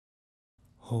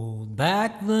Hold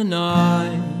back the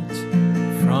night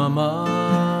from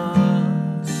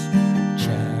us,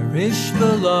 cherish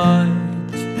the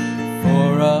light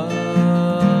for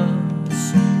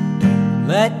us. Don't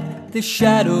let the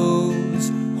shadows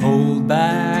hold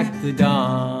back the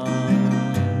dawn.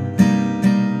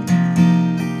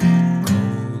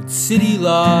 Cold city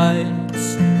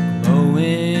lights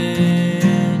glowing,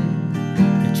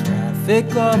 the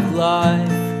traffic of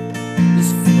life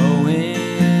is flowing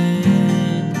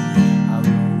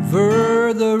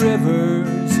over the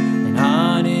rivers and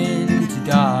on into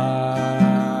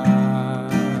dark.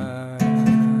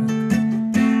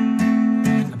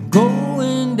 I'm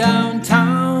going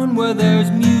downtown where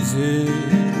there's music.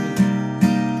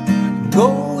 I'm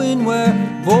going where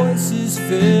voices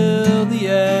fill the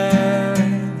air.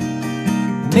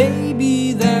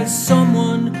 Maybe there's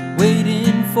someone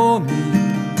waiting for me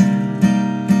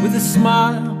with a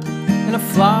smile and a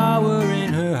flower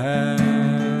in her hair.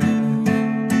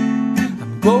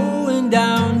 Going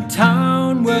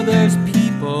downtown where there's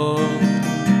people.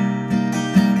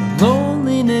 The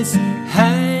loneliness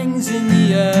hangs in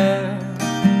the air.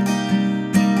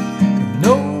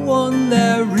 No one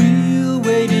there real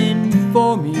waiting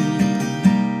for me.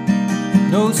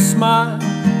 No smile,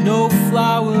 no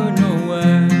flower,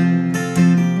 nowhere.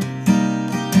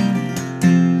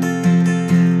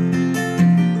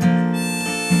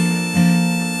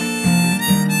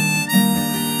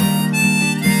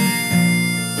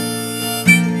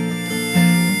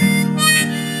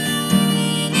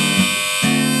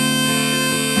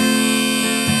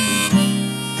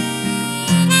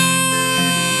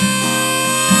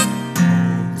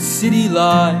 City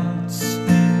lights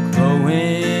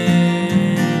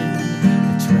glowing,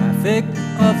 the traffic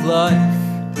of life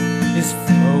is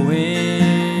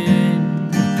flowing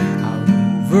out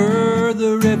over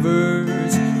the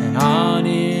rivers and on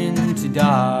into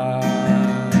dark.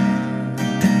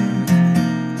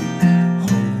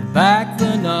 Hold back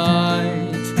the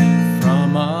night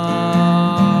from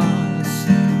us,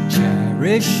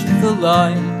 cherish the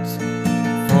light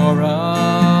for us.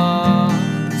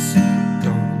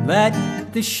 Let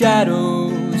the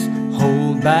shadows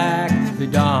hold back the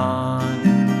dawn.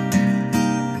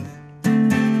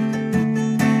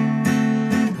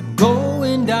 I'm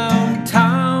going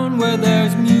downtown where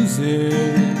there's music.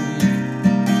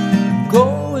 I'm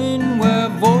going where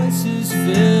voices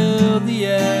fill the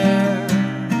air.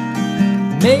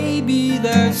 Maybe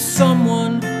there's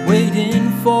someone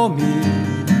waiting for me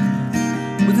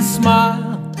with a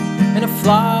smile and a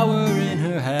flower in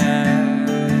her hair.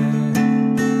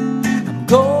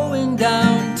 Going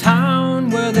downtown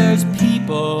where there's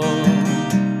people.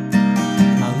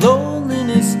 My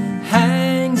loneliness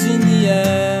hangs in the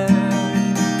air,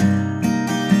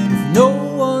 with no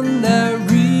one there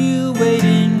real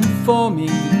waiting for me.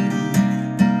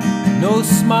 No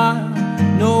smile,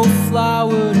 no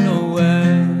flower, nowhere.